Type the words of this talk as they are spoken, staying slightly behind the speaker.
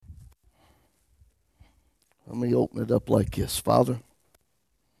Let me open it up like this. Father,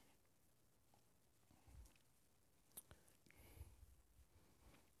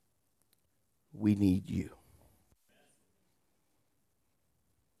 we need you.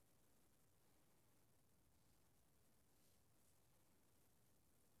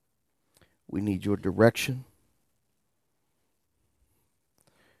 We need your direction.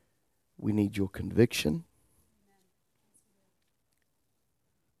 We need your conviction.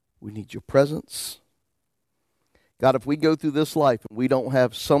 We need your presence. God, if we go through this life and we don't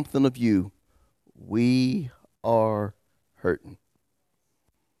have something of you, we are hurting.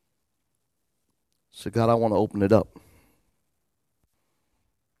 So, God, I want to open it up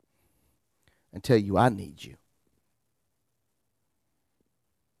and tell you I need you.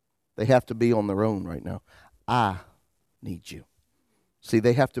 They have to be on their own right now. I need you. See,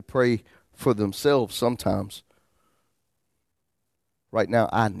 they have to pray for themselves sometimes. Right now,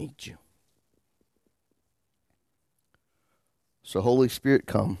 I need you. So, Holy Spirit,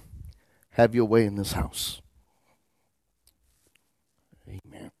 come. Have your way in this house.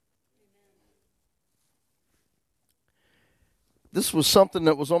 Amen. This was something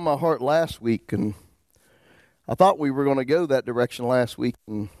that was on my heart last week, and I thought we were going to go that direction last week,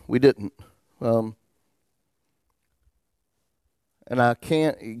 and we didn't. And I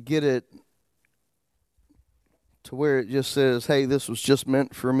can't get it to where it just says, hey, this was just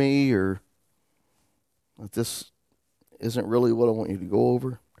meant for me, or this isn't really what I want you to go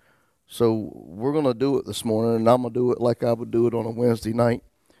over. So we're going to do it this morning, and I'm going to do it like I would do it on a Wednesday night.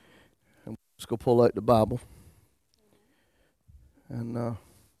 And let's go pull out the Bible. And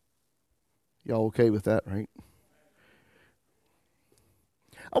y'all okay with that, right?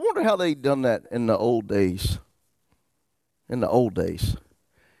 I wonder how they done that in the old days. In the old days.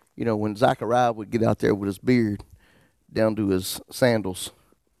 You know, when Zachariah would get out there with his beard down to his sandals,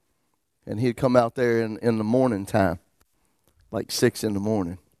 and he'd come out there in the morning time, like 6 in the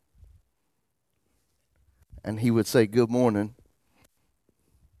morning. And he would say, good morning.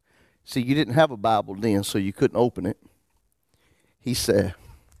 See, you didn't have a Bible then, so you couldn't open it. He said,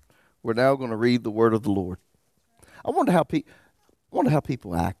 we're now going to read the word of the Lord. I wonder how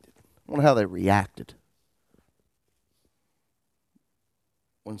people acted. I wonder how they reacted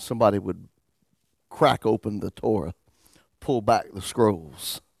when somebody would crack open the Torah, pull back the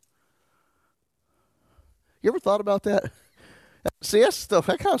scrolls. You ever thought about that? See,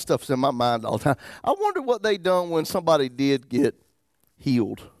 that kind of stuff's in my mind all the time. I wonder what they done when somebody did get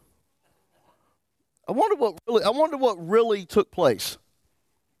healed. I wonder what really took place.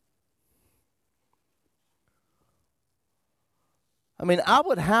 I mean, I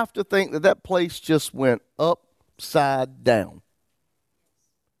would have to think that place just went upside down.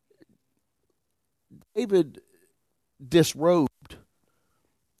 David disrobed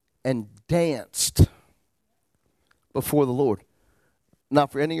and danced before the Lord. Not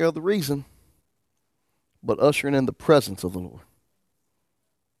for any other reason, but ushering in the presence of the Lord.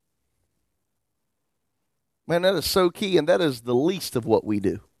 Man, that is so key, and that is the least of what we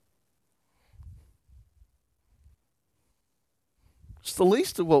do. It's the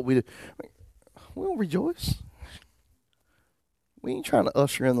least of what we do. We'll rejoice. We ain't trying to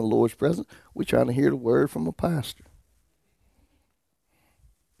usher in the Lord's presence. We're trying to hear the word from a pastor.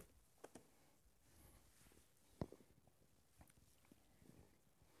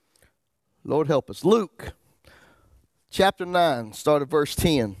 Lord help us. Luke chapter 9, start at verse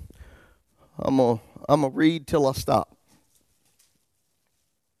 10. I'm gonna read till I stop.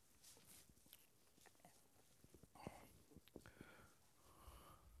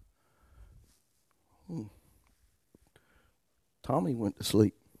 Tommy went to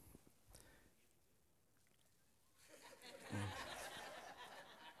sleep.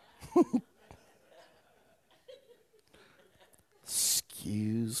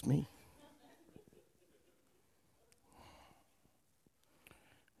 Excuse me.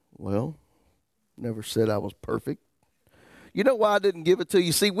 Well, never said I was perfect. You know why I didn't give it to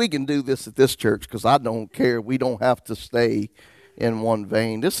you? See, we can do this at this church because I don't care. We don't have to stay in one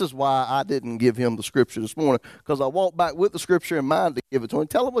vein. This is why I didn't give him the scripture this morning, because I walked back with the scripture in mind to give it to him.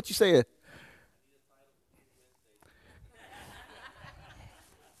 Tell him what you said.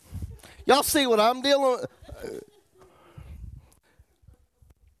 Y'all see what I'm dealing with?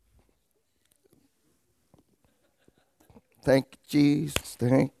 Thank you, Jesus.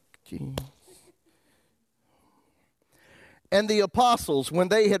 Thank you. And the apostles, when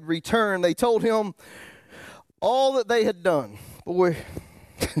they had returned, they told him all that they had done. Boy,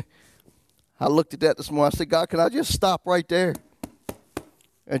 I looked at that this morning. I said, God, can I just stop right there?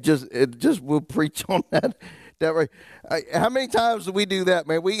 And we'll preach on that right. How many times do we do that,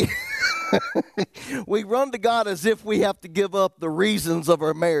 man? We run to God as if we have to give up the reasons of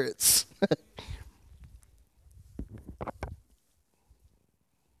our merits.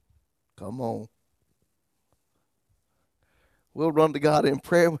 Come on. We'll run to God in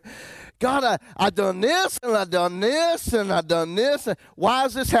prayer. God, I done this, and I done this, and I done this. Why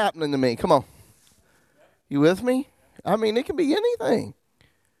is this happening to me? Come on. You with me? I mean, it can be anything.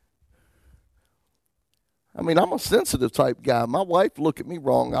 I mean, I'm a sensitive type guy. My wife look at me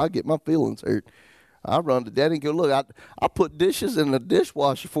wrong, I'll get my feelings hurt. I run to Daddy and go, look, I put dishes in the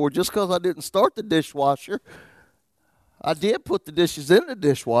dishwasher for her just because I didn't start the dishwasher. I did put the dishes in the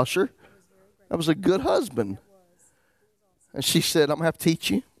dishwasher. I was a good husband. And she said, I'm going to have to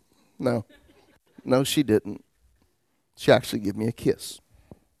teach you. No, she didn't. She actually gave me a kiss.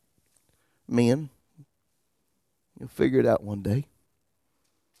 Men, you'll figure it out one day.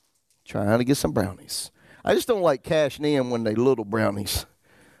 Trying to get some brownies. I just don't like cashing in when they little brownies.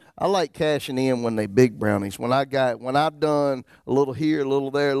 I like cashing in when they big brownies. When I've done a little here, a little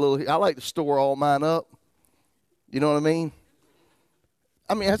there, a little here, I like to store all mine up. You know what I mean?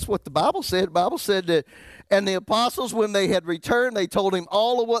 I mean, that's what the Bible said. The Bible said that, and the apostles, when they had returned, they told him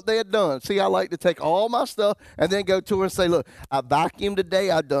all of what they had done. See, I like to take all my stuff and then go to her and say, look, I vacuumed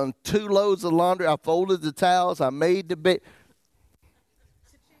today. I've done 2 loads of laundry. I folded the towels. I made the bed.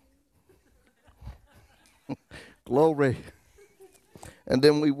 Glory. And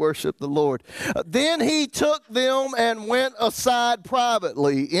then we worship the Lord. Then he took them and went aside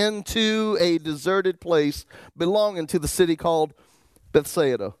privately into a deserted place belonging to the city called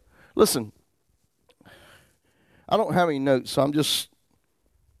Bethsaida. Listen, I don't have any notes, so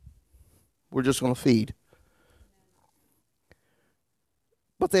we're just going to feed.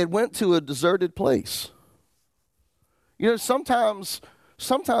 But they went to a deserted place. You know, sometimes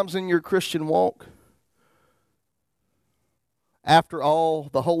in your Christian walk, after all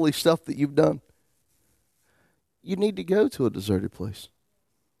the holy stuff that you've done, you need to go to a deserted place.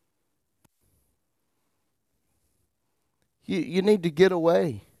 You need to get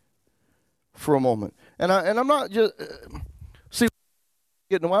away for a moment. And I'm not just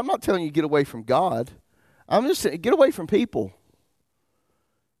getting away. I'm not telling you to get away from God. I'm just saying get away from people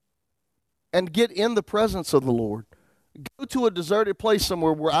and get in the presence of the Lord. Go to a deserted place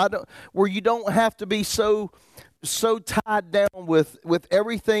somewhere where you don't have to be so tied down with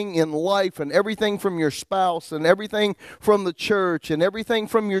everything in life and everything from your spouse and everything from the church and everything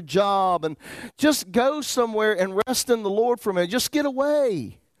from your job, and just go somewhere and rest in the Lord for a minute. Just get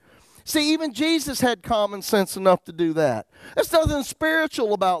away. See, even Jesus had common sense enough to do that. There's nothing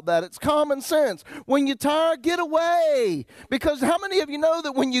spiritual about that. It's common sense. When you're tired, get away. Because how many of you know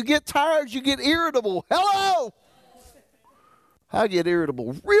that when you get tired, you get irritable? Hello? I get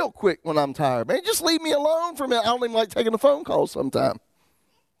irritable real quick when I'm tired. Man, just leave me alone for a minute. I don't even like taking a phone call sometimes.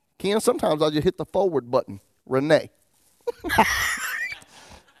 Ken, sometimes I just hit the forward button. Renee.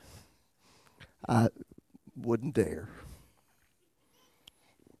 I wouldn't dare.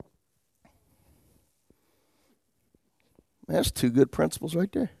 That's 2 good principles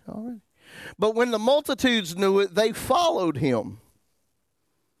right there already. But when the multitudes knew it, they followed him.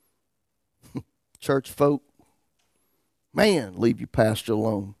 Church folk, man, leave your pastor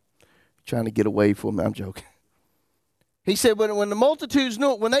alone. Trying to get away from him. I'm joking. He said when the multitudes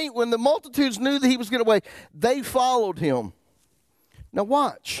knew it, when the multitudes knew that he was getting away, they followed him. Now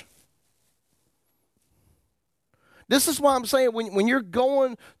watch. This is why I'm saying when you're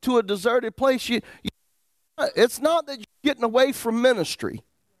going to a deserted place, it's not that you're getting away from ministry.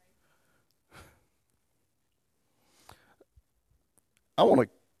 I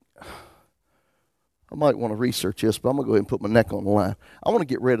might want to research this, but I'm going to go ahead and put my neck on the line. I want to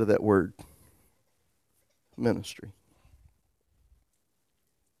get rid of that word, ministry.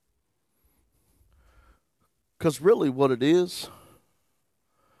 Because really what it is,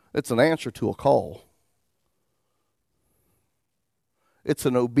 it's an answer to a call. It's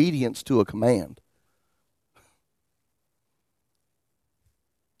an obedience to a command.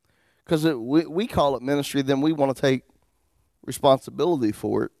 Because we call it ministry, then we want to take responsibility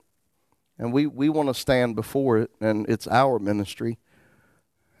for it. And we want to stand before it, and it's our ministry.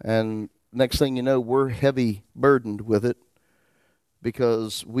 And next thing you know, we're heavy burdened with it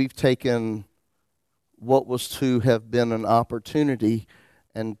because we've taken what was to have been an opportunity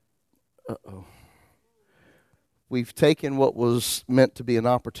and we've taken what was meant to be an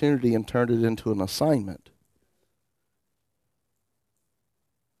opportunity and turned it into an assignment.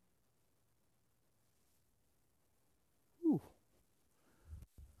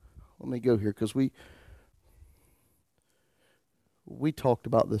 Let me go here because we talked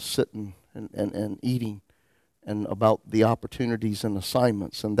about this sitting and eating and about the opportunities and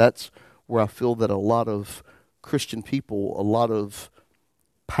assignments, and that's where I feel that a lot of Christian people, a lot of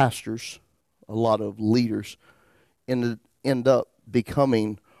pastors, a lot of leaders end up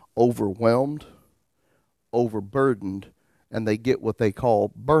becoming overwhelmed, overburdened, and they get what they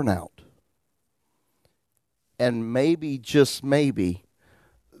call burnout. And maybe, just maybe,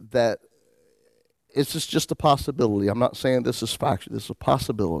 that it's just a possibility. I'm not saying this is factual. This is a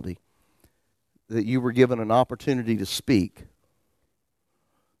possibility that you were given an opportunity to speak.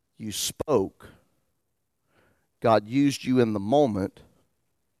 You spoke. God used you in the moment.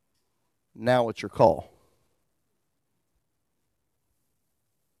 Now it's your call.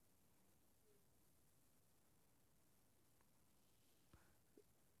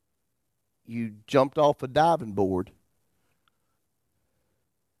 You jumped off a diving board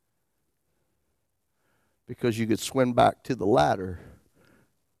because you could swim back to the ladder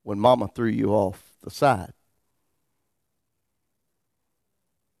when Mama threw you off the side.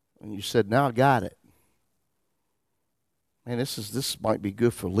 And you said, now I got it. Man, this might be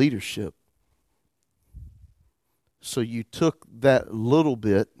good for leadership. So you took that little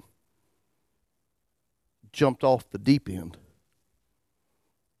bit, jumped off the deep end.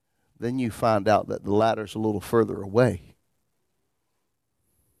 Then you find out that the ladder's a little further away.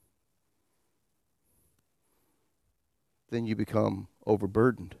 Then you become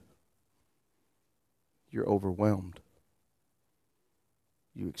overburdened. You're overwhelmed.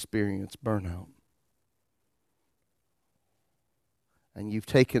 You experience burnout. And you've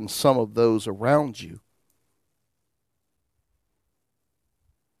taken some of those around you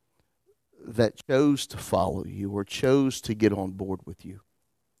that chose to follow you or chose to get on board with you.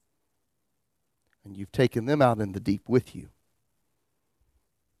 And you've taken them out in the deep with you.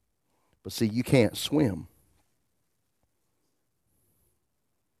 But see, you can't swim.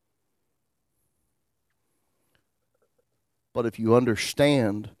 But if you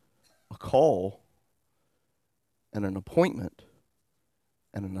understand a call and an appointment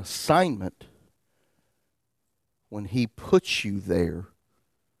and an assignment, when He puts you there,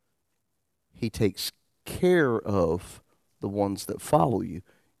 He takes care of the ones that follow you.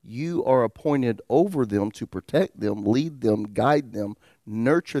 You are appointed over them to protect them, lead them, guide them,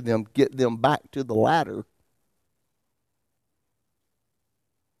 nurture them, get them back to the ladder. Is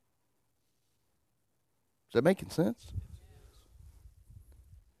that making sense?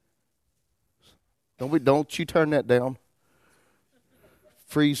 Don't you turn that down.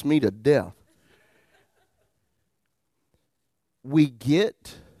 Freeze me to death. We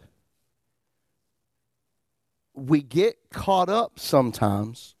get caught up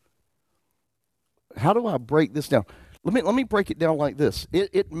sometimes. How do I break this down? Let me break it down like this.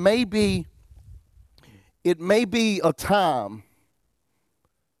 It may be a time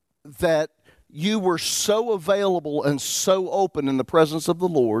that you were so available and so open in the presence of the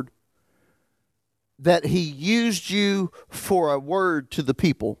Lord that He used you for a word to the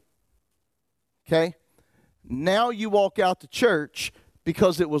people. Okay? Now you walk out to church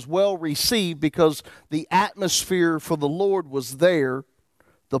because it was well received, because the atmosphere for the Lord was there.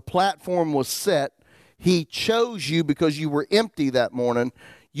 The platform was set. He chose you because you were empty that morning.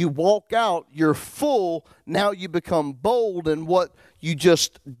 You walk out, you're full. Now you become bold in what you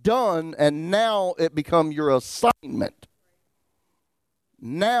just done, and now it become your assignment.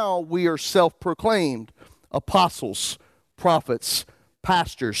 Now we are self-proclaimed apostles, prophets,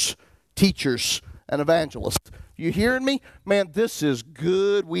 pastors, teachers, and evangelists. You hearing me? Man, this is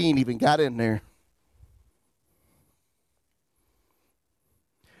good. We ain't even got in there.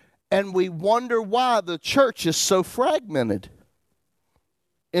 And we wonder why the church is so fragmented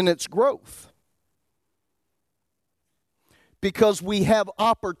in its growth. Because we have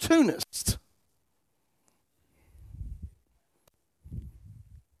opportunists.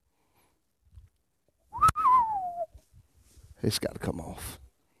 It's got to come off.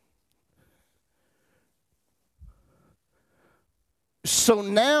 So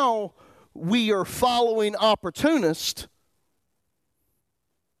now we are following opportunists,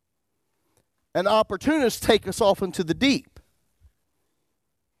 and opportunists take us off into the deep.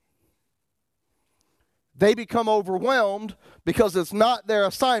 They become overwhelmed because it's not their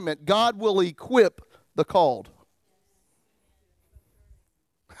assignment. God will equip the called.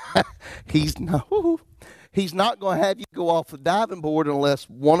 He's not going to have you go off the diving board unless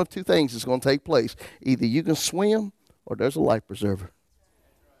one of two things is going to take place. Either you can swim or there's a life preserver.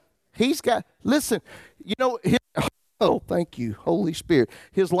 Listen, you know, oh, thank you, Holy Spirit.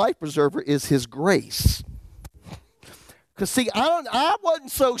 His life preserver is His grace. Because, see, I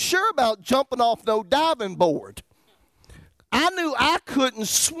wasn't so sure about jumping off no diving board. I knew I couldn't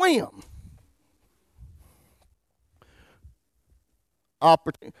swim.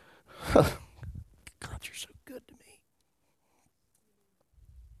 God, you're so good to me.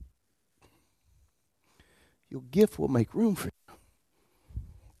 Your gift will make room for you.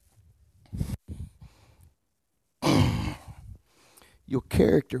 Your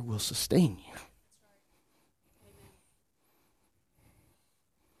character will sustain you.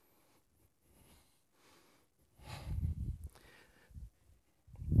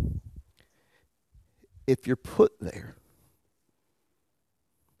 If you're put there,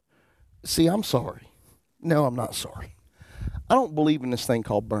 see, I'm sorry. No, I'm not sorry. I don't believe in this thing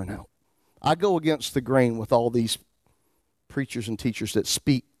called burnout. I go against the grain with all these preachers and teachers that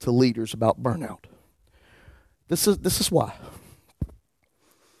speak to leaders about burnout. This is why.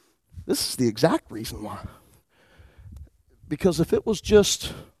 This is the exact reason why. Because if it was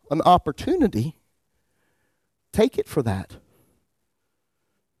just an opportunity, take it for that.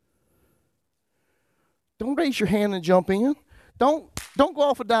 Don't raise your hand and jump in. Don't go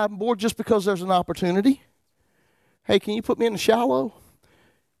off a diving board just because there's an opportunity. Hey, can you put me in the shallow?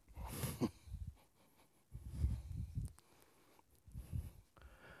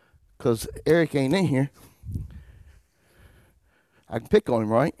 Because Eric ain't in here. I can pick on him,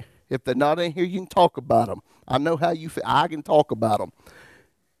 right? If they're not in here, you can talk about them. I know how you feel. I can talk about them.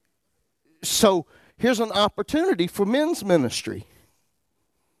 So here's an opportunity for men's ministry.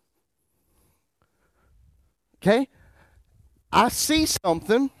 Okay? I see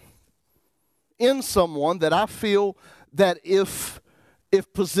something in someone that I feel that if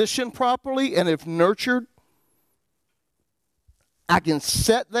positioned properly and if nurtured, I can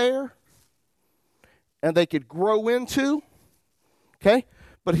sit there and they could grow into. Okay?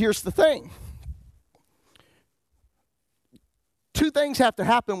 But here's the thing. Two things have to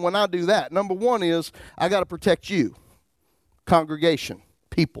happen when I do that. Number one is I got to protect you, congregation,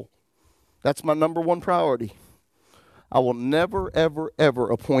 people. That's my number one priority. I will never, ever, ever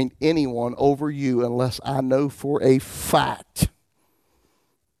appoint anyone over you unless I know for a fact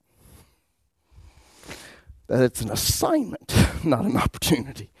that it's an assignment, not an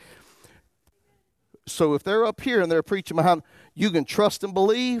opportunity. So if they're up here and they're preaching behind, you can trust and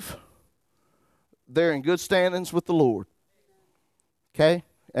believe they're in good standings with the Lord. Okay?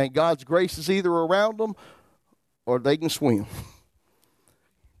 And God's grace is either around them or they can swim.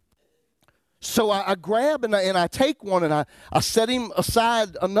 So I grab and I take one and I set him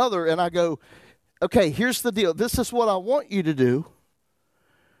aside another and I go, okay, here's the deal. This is what I want you to do.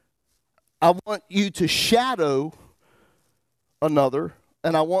 I want you to shadow another,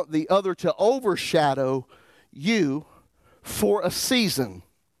 and I want the other to overshadow you for a season.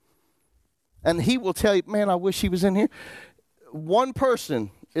 And he will tell you, man, I wish he was in here. One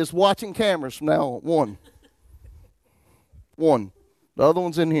person is watching cameras from now on. One. The other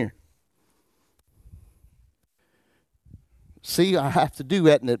one's in here. See, I have to do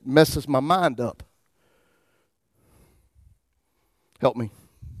that, and it messes my mind up. Help me.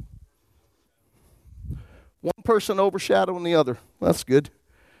 One person overshadowing the other. That's good.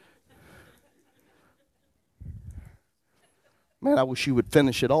 Man, I wish you would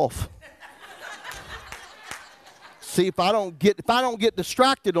finish it off. See, if I don't get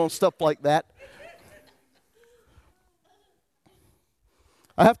distracted on stuff like that,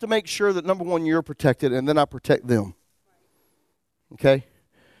 I have to make sure that number one, you're protected, and then I protect them. Okay?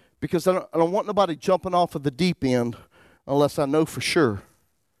 Because I don't want nobody jumping off of the deep end unless I know for sure.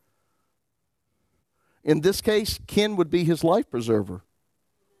 In this case, Ken would be his life preserver.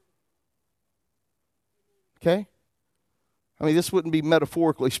 Okay? I mean, this wouldn't be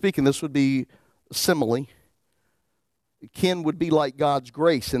metaphorically speaking. This would be simile. Ken would be like God's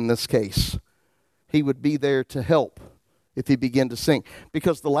grace in this case. He would be there to help if he began to sink.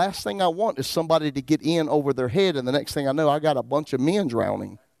 Because the last thing I want is somebody to get in over their head, and the next thing I know, I got a bunch of men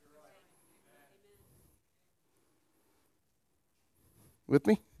drowning. With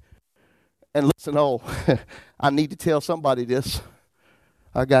me? And listen, I need to tell somebody this.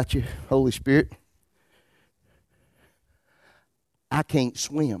 I got you, Holy Spirit. I can't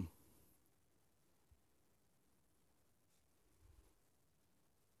swim.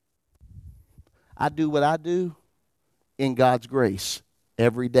 I do what I do in God's grace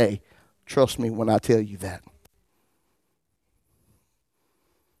every day. Trust me when I tell you that.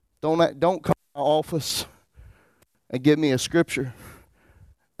 Don't call my office and give me a scripture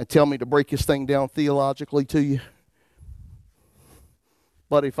and tell me to break this thing down theologically to you.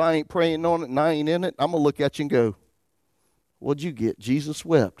 But if I ain't praying on it and I ain't in it, I'm going to look at you and go, what'd you get? Jesus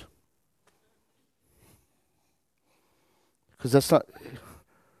wept. Because that's not...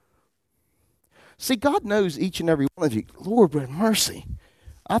 See, God knows each and every one of you. Lord, have mercy.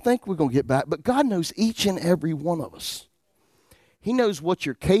 I think we're going to get back. But God knows each and every one of us. He knows what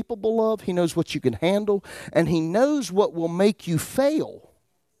you're capable of. He knows what you can handle. And He knows what will make you fail.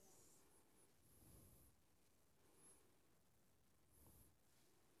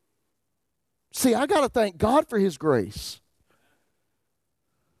 See, I got to thank God for His grace.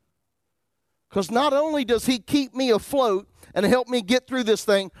 Because not only does He keep me afloat and help me get through this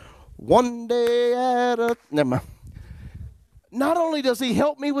thing one day at a... Never mind. Not only does He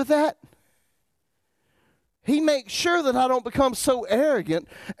help me with that, He makes sure that I don't become so arrogant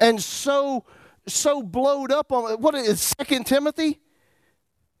and so blowed up on... What is 2 Timothy?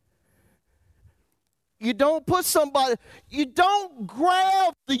 You don't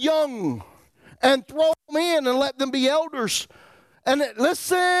grab the young and throw them in and let them be elders. And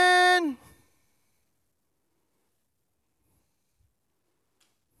listen, I'm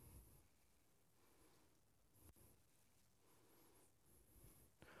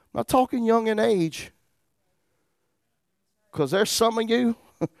not talking young in age, because there's some of you,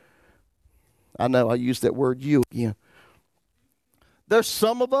 I know I used that word you again. There's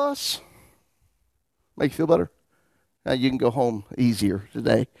some of us, make you feel better? Now you can go home easier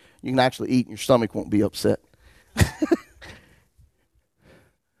today. You can actually eat and your stomach won't be upset.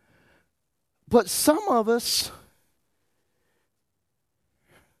 But some of us,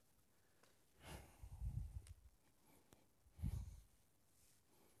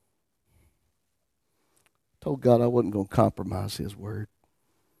 told God I wasn't going to compromise His word.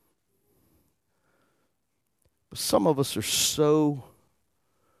 But some of us are some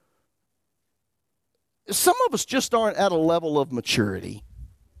of us just aren't at a level of maturity.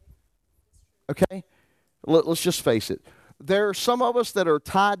 Okay? Let's just face it. There are some of us that are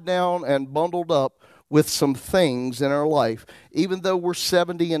tied down and bundled up with some things in our life. Even though we're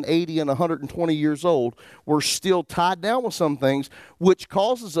 70 and 80 and 120 years old, we're still tied down with some things, which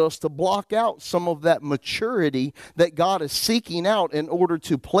causes us to block out some of that maturity that God is seeking out in order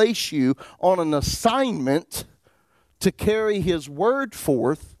to place you on an assignment to carry His word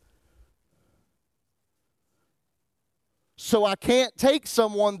forth. So I can't take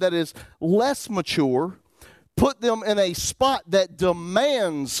someone that is less mature, put them in a spot that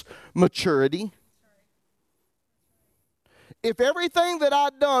demands maturity. If everything that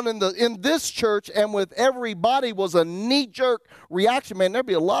I'd done in this church and with everybody was a knee-jerk reaction, man, there'd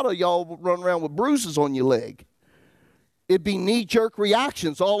be a lot of y'all running around with bruises on your leg. It'd be knee-jerk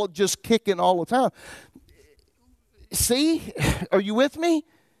reactions, all of just kicking all the time. See? Are you with me?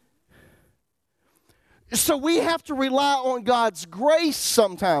 So we have to rely on God's grace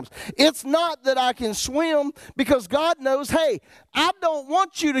sometimes. It's not that I can swim, because God knows, hey, I don't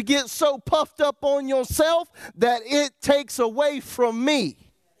want you to get so puffed up on yourself that it takes away from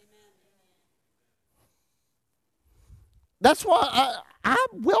me. That's why I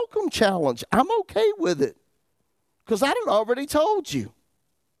welcome challenge. I'm okay with it, because I done already told you.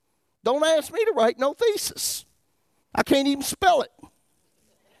 Don't ask me to write no thesis. I can't even spell it.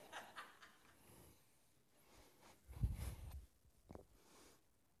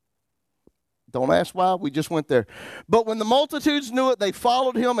 Don't ask why, we just went there. But when the multitudes knew it, they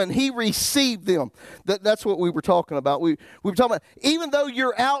followed Him, and He received them. That's what we were talking about. We were talking about, even though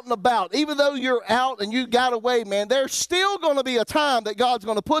you're out and about, even though you're out and you got away, man, there's still going to be a time that God's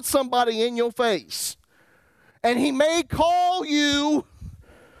going to put somebody in your face. And He may call you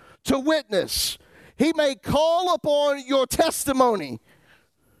to witness. He may call upon your testimony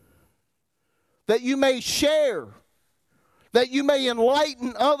that you may share, that you may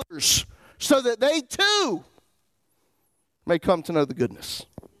enlighten others, so that they too may come to know the goodness.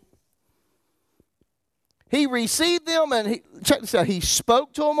 He received them, and check this out, He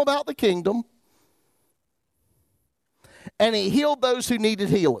spoke to them about the kingdom, and He healed those who needed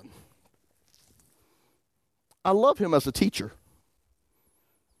healing. I love Him as a teacher,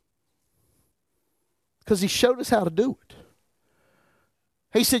 because He showed us how to do it.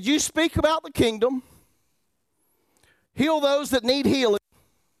 He said, you speak about the kingdom, heal those that need healing.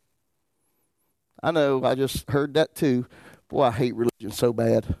 I know, I just heard that too. Boy, I hate religion so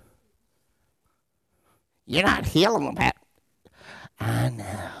bad. You're not healing them, Pat. I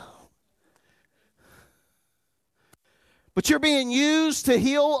know. But you're being used to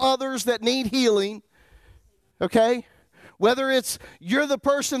heal others that need healing, okay? Whether it's you're the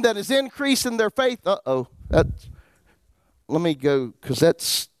person that is increasing their faith. Let me go, because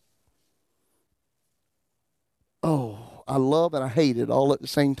that's, I love and I hate it all at the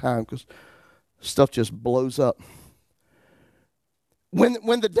same time, because stuff just blows up. When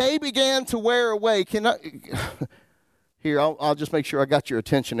the day began to wear away, I'll just make sure I got your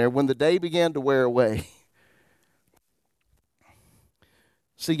attention there. When the day began to wear away.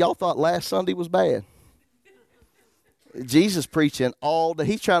 See, y'all thought last Sunday was bad. Jesus preaching all day.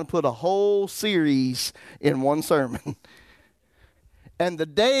 He's trying to put a whole series in one sermon. And the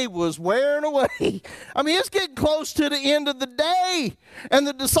day was wearing away. I mean, it's getting close to the end of the day. And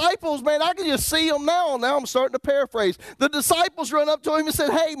the disciples, man, I can just see them now. Now I'm starting to paraphrase. The disciples run up to him and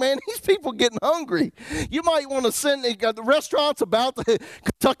said, hey, man, these people getting hungry. You might want to send, the restaurant's about to,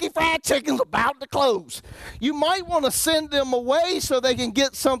 Kentucky Fried Chicken's about to close. You might want to send them away so they can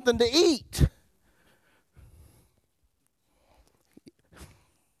get something to eat.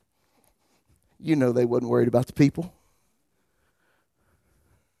 You know they wasn't worried about the people.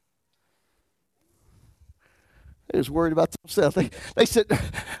 They was worried about themselves. They said,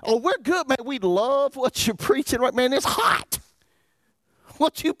 oh, we're good, man. We love what you're preaching right, man. It's hot.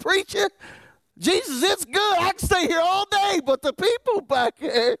 What you preaching? Jesus, it's good. I can stay here all day, but the people back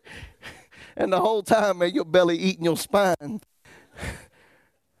here. And the whole time, man, your belly eating your spine.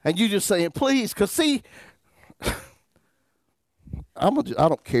 And you just saying, please, because see, I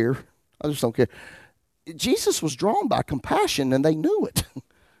don't care. I just don't care. Jesus was drawn by compassion, and they knew it.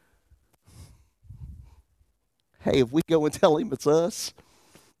 Hey, if we go and tell him it's us,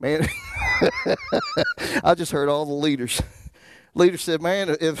 man, I just heard all the leaders. Leaders said,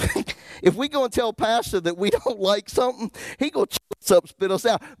 man, if we go and tell pastor that we don't like something, he going to chew us up, spit us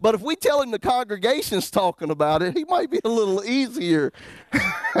out. But if we tell him the congregation's talking about it, he might be a little easier.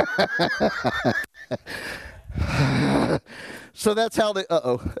 So that's how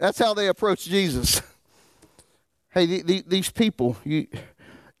they approach Jesus. Hey, these people, you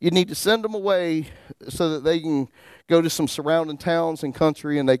need to send them away so that they can go to some surrounding towns and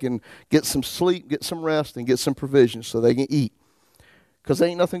country and they can get some sleep, get some rest, and get some provisions so they can eat. Because there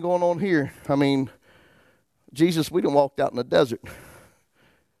ain't nothing going on here. I mean, Jesus, we done walked out in the desert.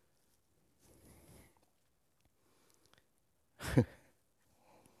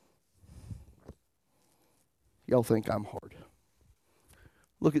 Y'all think I'm hard.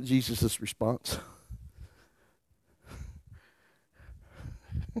 Look at Jesus' response.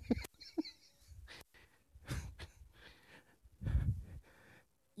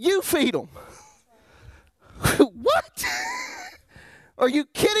 You feed them. What? Are you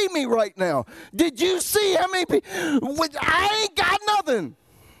kidding me right now? Did you see how many people? I ain't got nothing.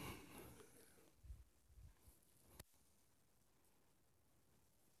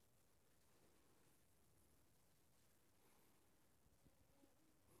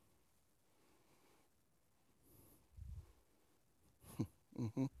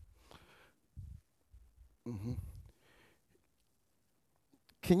 Mm-hmm. Mm-hmm.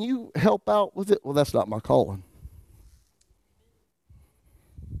 Can you help out with it? Well, that's not my calling.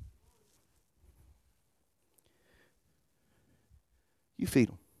 You feed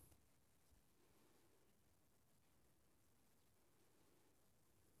them.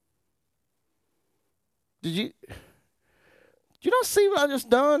 Did you not see what I just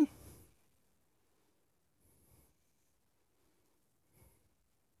done?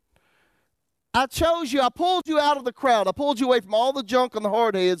 I chose you. I pulled you out of the crowd. I pulled you away from all the junk and the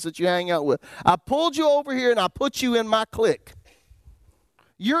hard heads that you hang out with. I pulled you over here and I put you in my clique.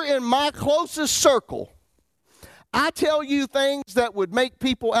 You're in my closest circle. I tell you things that would make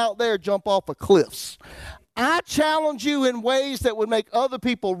people out there jump off of cliffs. I challenge you in ways that would make other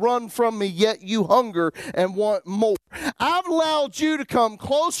people run from me, yet you hunger and want more. I've allowed you to come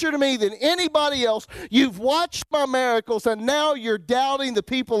closer to me than anybody else. You've watched my miracles, and now you're doubting the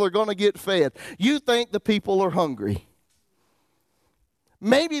people are going to get fed. You think the people are hungry.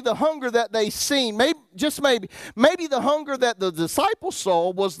 Maybe the hunger that they seen, maybe the hunger that the disciples saw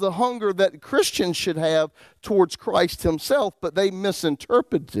was the hunger that Christians should have towards Christ himself, but they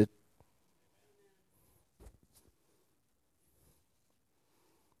misinterpreted it.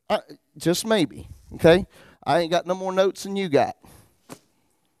 Just maybe, okay? I ain't got no more notes than you got.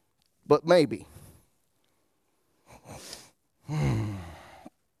 But maybe. And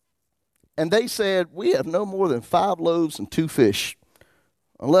they said, we have no more than 5 loaves and 2 fish,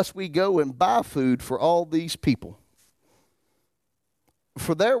 unless we go and buy food for all these people.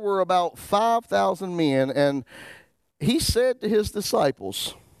 For there were about 5,000 men, and he said to his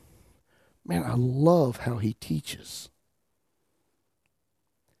disciples, man, I love how he teaches.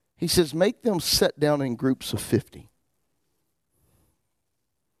 He says, make them sit down in groups of 50.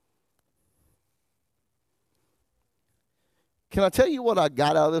 Can I tell you what I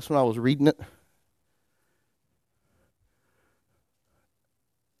got out of this when I was reading it?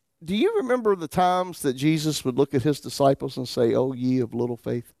 Do you remember the times that Jesus would look at his disciples and say, "Oh, ye of little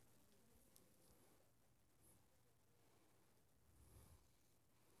faith"?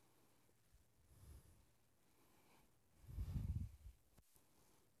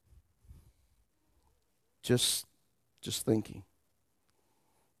 Just Just thinking.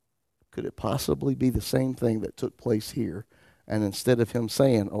 Could it possibly be the same thing that took place here? And instead of him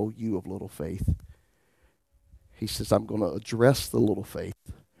saying, "Oh, you of little faith," he says, "I'm going to address the little faith.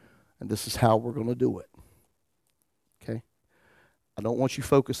 And this is how we're going to do it." Okay? I don't want you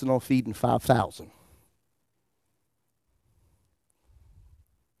focusing on feeding 5,000.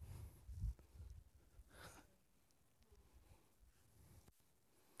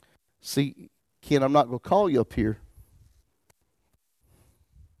 See, Ken, I'm not going to call you up here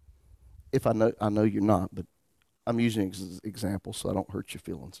if I know you're not, but I'm using an example so I don't hurt your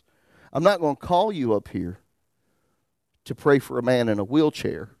feelings. I'm not going to call you up here to pray for a man in a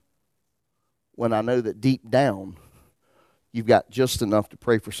wheelchair when I know that deep down you've got just enough to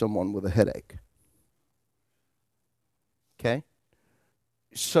pray for someone with a headache. Okay?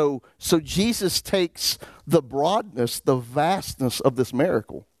 So Jesus takes the broadness, the vastness of this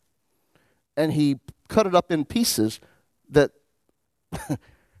miracle, and he cut it up in pieces that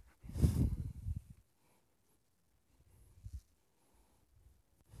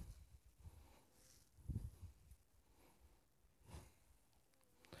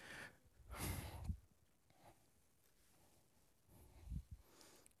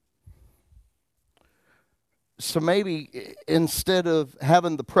so maybe instead of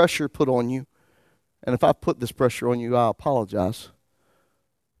having the pressure put on you, and if I put this pressure on you, I apologize.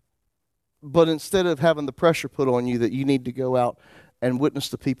 But instead of having the pressure put on you that you need to go out and witness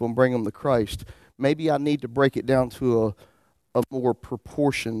to people and bring them to Christ, maybe I need to break it down to a more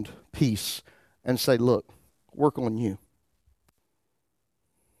proportioned piece and say, look, work on you.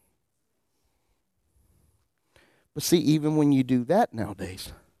 But see, even when you do that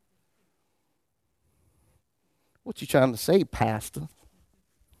nowadays, what you trying to say, Pastor?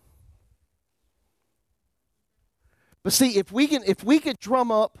 But see, if we could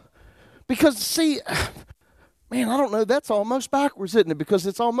drum up, because see, man, I don't know, that's almost backwards, isn't it? Because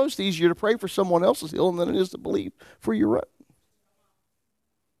it's almost easier to pray for someone else's healing than it is to believe for your own.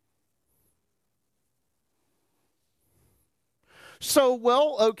 So,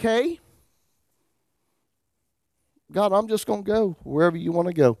 well, okay. God, I'm just going to go wherever you want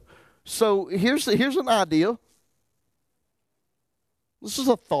to go. So here's an idea. This is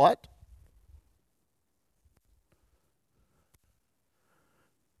a thought.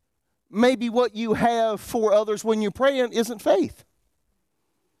 Maybe what you have for others when you're praying isn't faith.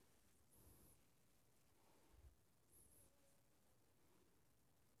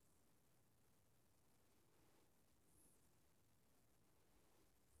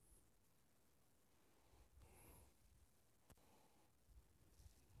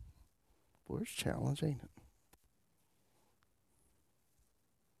 Boy, it's a challenge, ain't it?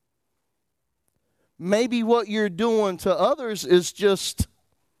 Maybe what you're doing to others is just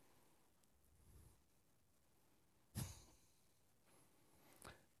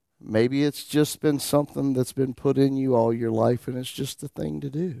maybe it's just been something that's been put in you all your life, and it's just the thing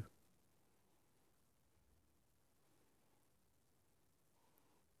to do.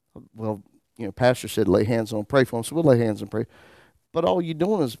 Well, Pastor said lay hands on, pray for them, so we'll lay hands and pray. But all you're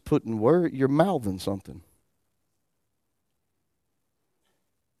doing is putting you're mouthing something.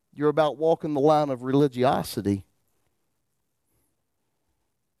 You're about walking the line of religiosity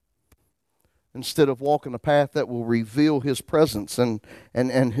instead of walking a path that will reveal His presence and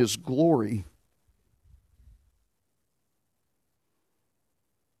His glory.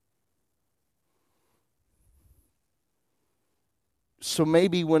 So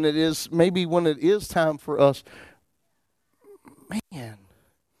maybe when it is time for us, man,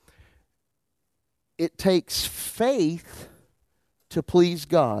 it takes faith to please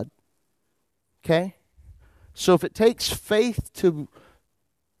God. Okay? So if it takes faith to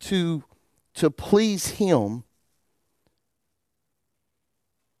please Him,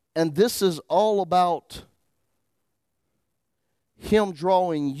 and this is all about Him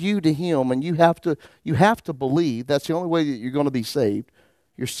drawing you to Him, and you have to believe. That's the only way that you're going to be saved.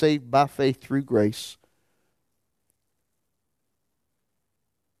 You're saved by faith through grace.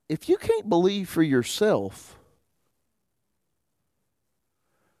 If you can't believe for yourself,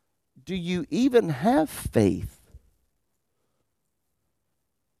 do you even have faith?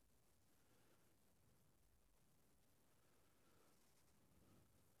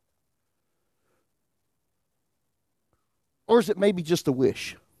 Or is it maybe just a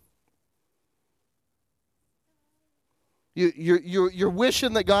wish? You're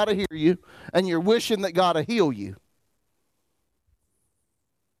wishing that God will hear you, and you're wishing that God will heal you.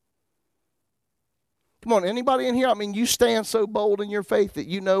 Come on, anybody in here? I mean, you stand so bold in your faith that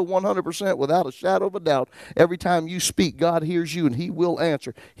you know 100% without a shadow of a doubt, every time you speak, God hears you and He will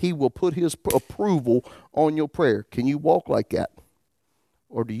answer. He will put His approval on your prayer. Can you walk like that?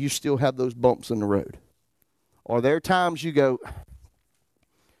 Or do you still have those bumps in the road? Are there times you go,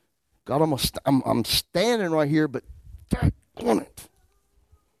 God, I'm standing right here, but on it.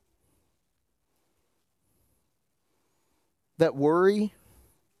 That worry,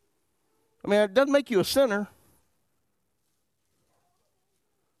 I mean, it doesn't make you a sinner.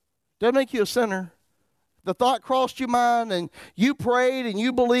 Doesn't make you a sinner. The thought crossed your mind and you prayed and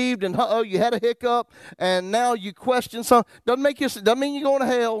you believed and you had a hiccup and now you question something. Doesn't mean you're going to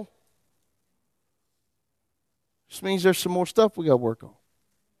hell. Just means there's some more stuff we got to work on.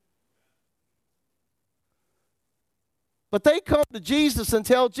 But they come to Jesus and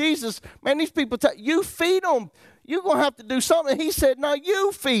tell Jesus, man, these people, you feed them. You're going to have to do something. He said, no,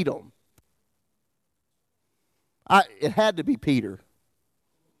 you feed them. It had to be Peter.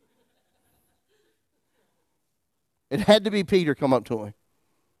 It had to be Peter come up to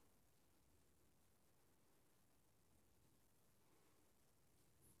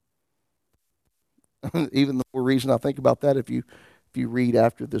him. Even the more reason I think about that, if you read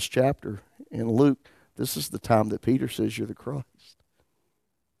after this chapter in Luke, this is the time that Peter says you're the Christ.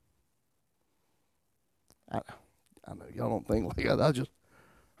 I know y'all don't think like that.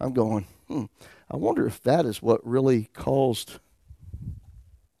 I'm going, I wonder if that is what really caused.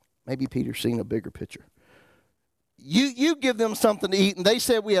 Maybe Peter's seen a bigger picture. You give them something to eat, and they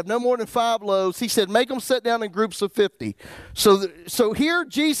said we have no more than 5 loaves. He said, make them sit down in groups of 50. So here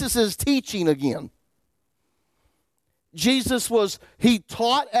Jesus is teaching again. He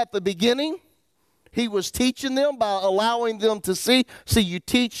taught at the beginning. He was teaching them by allowing them to see. See, you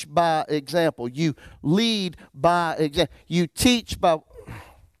teach by example. You lead by example. You teach by...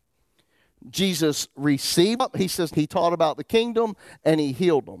 Jesus received. He says he taught about the kingdom and he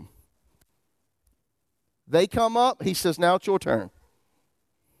healed them. They come up. He says, now it's your turn.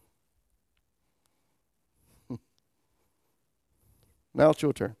 Now it's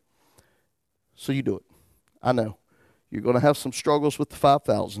your turn. So you do it. I know. You're going to have some struggles with the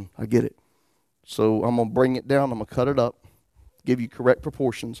 5,000. I get it. So I'm going to bring it down. I'm going to cut it up, give you correct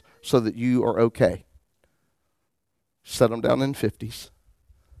proportions so that you are okay. Set them down in 50s.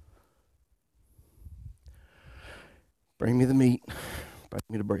 Bring me the meat. Bring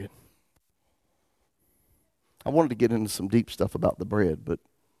me the bread. I wanted to get into some deep stuff about the bread, but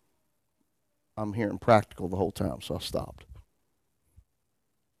I'm hearing practical the whole time, so I stopped.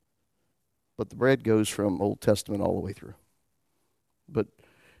 But the bread goes from Old Testament all the way through. But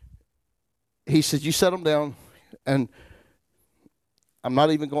he said, you set them down, and I'm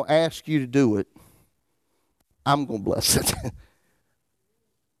not even going to ask you to do it. I'm going to bless it.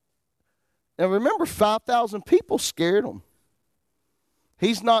 Now remember, 5,000 people scared him.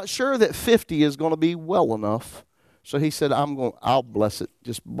 He's not sure that 50 is going to be well enough. So he said, I'll bless it.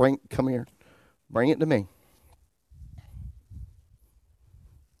 Just come here. Bring it to me.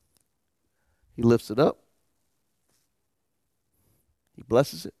 He lifts it up. He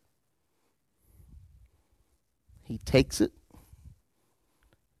blesses it. He takes it,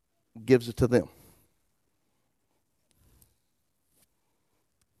 gives it to them.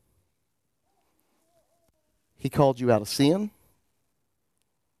 He called you out of sin.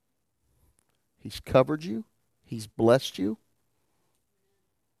 He's covered you. He's blessed you.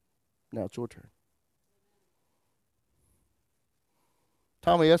 Now it's your turn.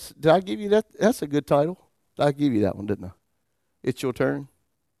 Tommy, did I give you that? That's a good title. I give you that one, didn't I? It's your turn.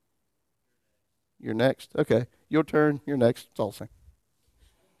 You're next. Okay. Your turn. You're next. It's all the same.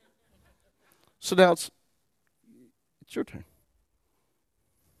 So now it's your turn.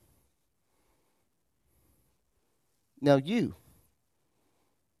 Now you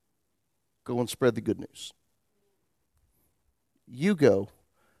go and spread the good news. You go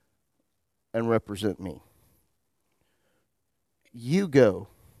and represent me. You go,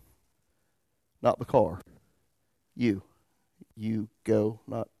 not the car. You go,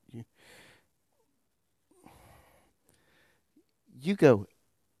 not you. You go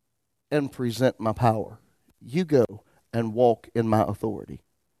and present my power. You go and walk in my authority.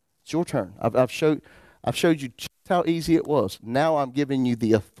 It's your turn. I've showed you just how easy it was. Now I'm giving you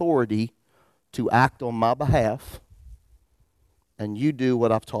the authority to act on my behalf, and you do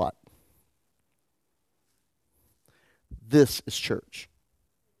what I've taught. This is church.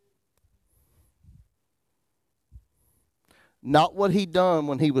 Not what he done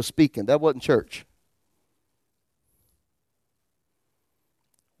when he was speaking. That wasn't church.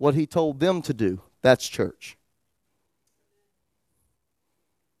 What he told them to do, that's church.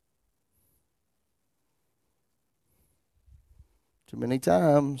 Too many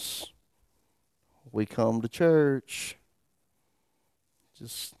times we come to church.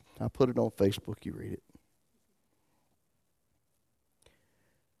 I put it on Facebook, you read it.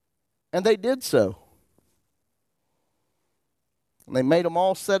 And they did so. And they made them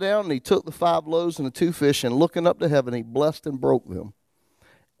all sit down, and he took the 5 loaves and the 2 fish, and looking up to heaven, he blessed and broke them.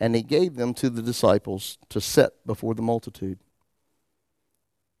 And he gave them to the disciples to set before the multitude.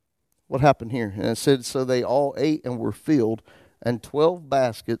 What happened here? And it said, so they all ate and were filled, and 12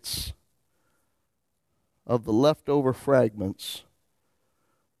 baskets of the leftover fragments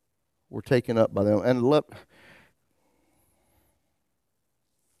were taken up by them. And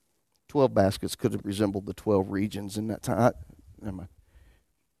 12 baskets could have resembled the 12 regions in that time. Never mind.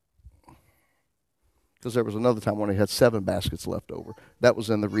 Because there was another time when they had 7 baskets left over. That was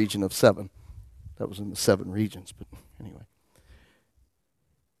in the region of 7. That was in the 7 regions. But anyway.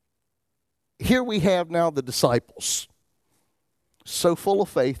 Here we have now the disciples. So full of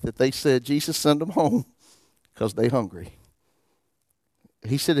faith that they said, Jesus, send them home because they're hungry.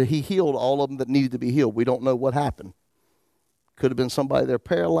 He said that he healed all of them that needed to be healed. We don't know what happened. Could have been somebody there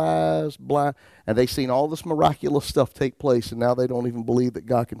paralyzed, blind, and they've seen all this miraculous stuff take place, and now they don't even believe that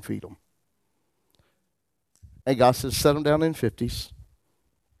God can feed them. And God says, set them down in 50s.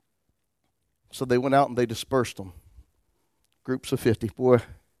 So they went out and they dispersed them. Groups of 50. Boy,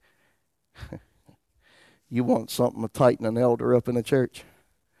 you want something to tighten an elder up in the church?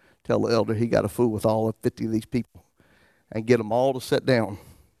 Tell the elder he got to fool with all 50 of these people and get them all to sit down.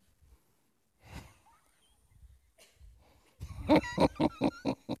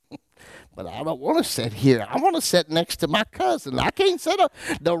 But I don't want to sit here. I want to sit next to my cousin. I can't sit up.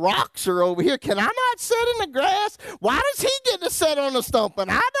 The rocks are over here. Can I not sit in the grass? Why does he get to sit on the stump and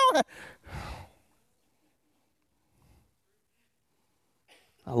I don't?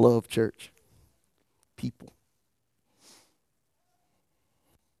 I love church people.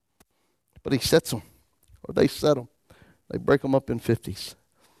 But he sets them, or they set them. They break them up in 50s.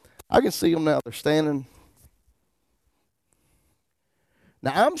 I can see them now. They're standing.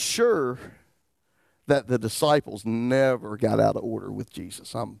 Now, I'm sure that the disciples never got out of order with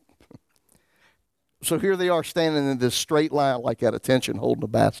Jesus. So here they are standing in this straight line like at attention holding a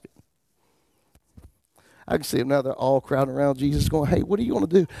basket. I can see them now. They're all crowding around Jesus going, hey, what are you going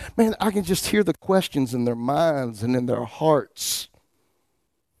to do? Man, I can just hear the questions in their minds and in their hearts.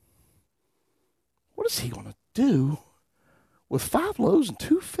 What is he going to do with 5 loaves and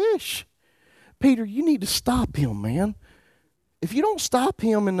 2 fish? Peter, you need to stop him, man. If you don't stop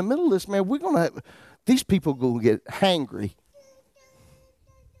him in the middle of this, man, these people going to get hangry.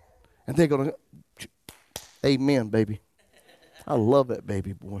 And they're going to, amen, baby. I love that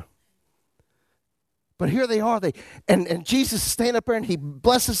baby boy. But here they are. And Jesus is standing up there and he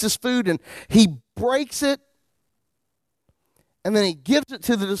blesses this food and he breaks it. And then he gives it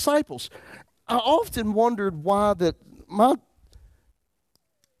to the disciples. I often wondered why it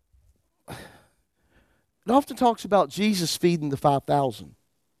often talks about Jesus feeding the 5,000.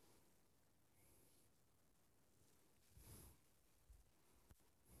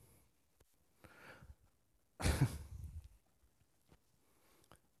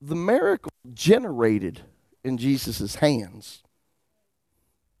 The miracle generated in Jesus' hands.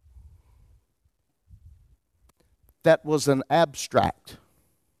 That was an abstract,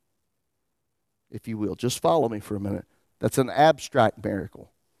 if you will. Just follow me for a minute. That's an abstract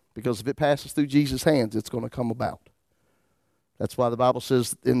miracle. Because if it passes through Jesus' hands, it's going to come about. That's why the Bible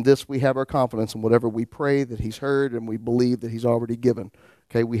says, in this we have our confidence, in whatever we pray that he's heard and we believe that he's already given.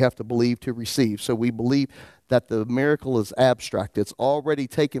 Okay, we have to believe to receive. So we believe that the miracle is abstract. It's already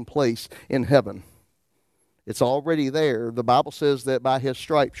taken place in heaven. It's already there. The Bible says that by his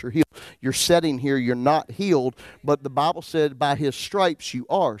stripes you're healed. You're sitting here, you're not healed, but the Bible said by his stripes you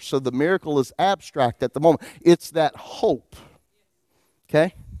are. So the miracle is abstract at the moment. It's that hope.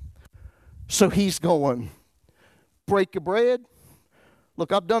 Okay? So he's going, break your bread.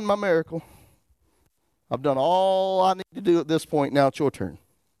 Look, I've done my miracle. I've done all I need to do at this point. Now it's your turn.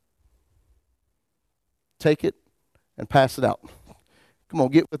 Take it and pass it out. Come on,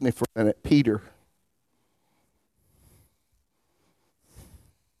 get with me for a minute. Peter.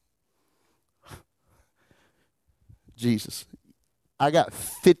 Jesus, I got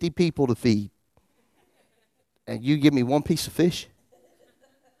 50 people to feed. And you give me one piece of fish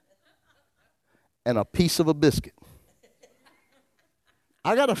and a piece of a biscuit.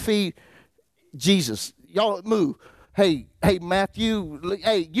 I got to feed Jesus. Y'all move. Hey, Matthew.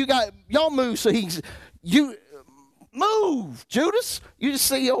 Hey, y'all move so you move, Judas. You just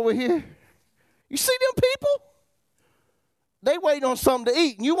see over here. You see them people? They waiting on something to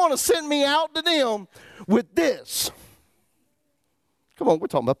eat, and you want to send me out to them with this. Come on, we're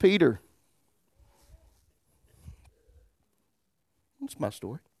talking about Peter. That's my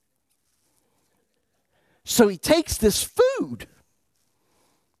story. So he takes this food.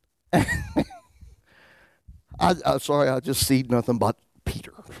 I'm sorry, I just see nothing but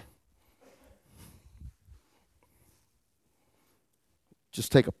Peter.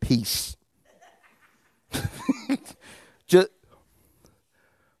 Just take a piece.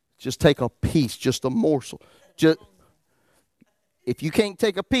 just take a piece, just a morsel. If you can't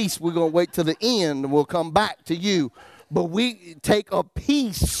take a piece, we're going to wait till the end and we'll come back to you. But we take a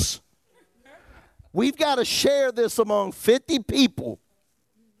piece. We've got to share this among 50 people.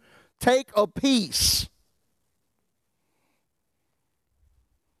 Take a piece.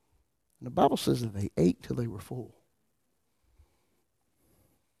 And the Bible says that they ate till they were full.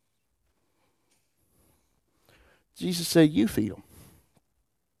 Jesus said, you feed them.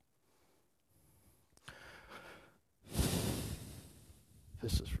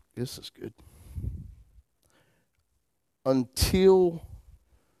 This is good. Until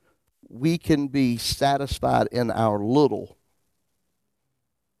we can be satisfied in our little,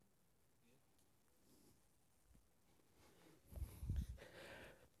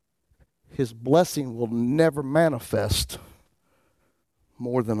 His blessing will never manifest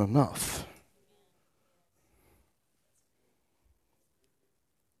more than enough.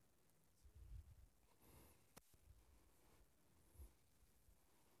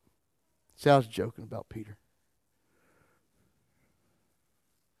 See, I was joking about Peter.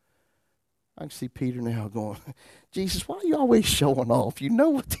 I can see Peter now going, Jesus, why are you always showing off? You know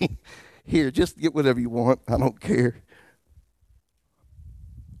what? Here, just get whatever you want. I don't care.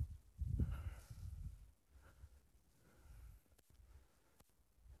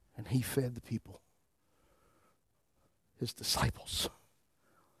 And he fed the people, his disciples.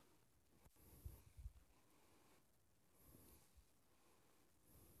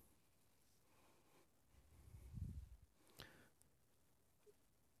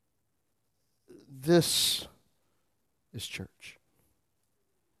 This is church.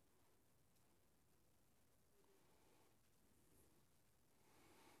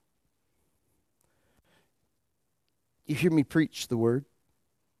 You hear me preach the word.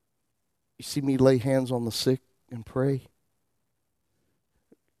 You see me lay hands on the sick and pray.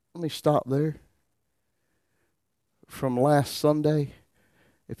 Let me stop there. From last Sunday,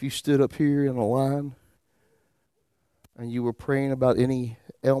 if you stood up here in a line and you were praying about any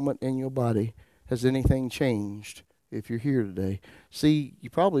ailment in your body, has anything changed if you're here today? See, you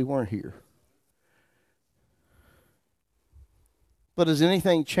probably weren't here. But has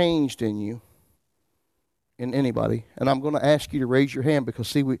anything changed in you? In anybody? And I'm going to ask you to raise your hand because,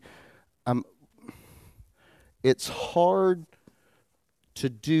 see, it's hard to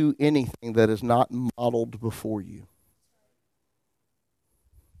do anything that is not modeled before you.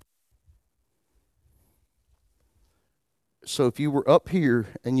 So if you were up here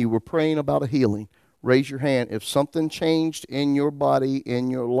and you were praying about a healing, raise your hand. If something changed in your body,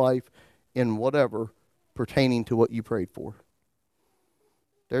 in your life, in whatever, pertaining to what you prayed for.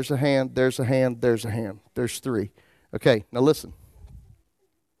 There's a hand, there's a hand, there's a hand. There's three. Okay, now listen.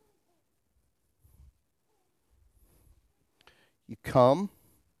 You come,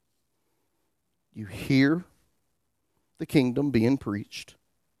 you hear the kingdom being preached.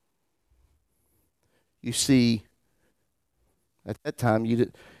 You see, at that time,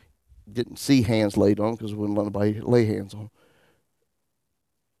 you didn't see hands laid on because we wouldn't let anybody lay hands on.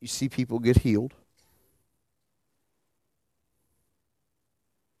 You see people get healed.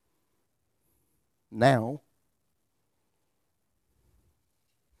 Now,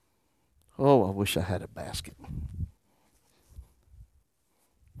 oh, I wish I had a basket.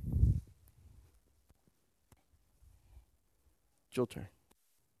 It's your turn.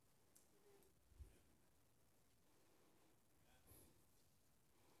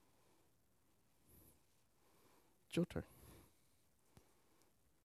 It's your turn.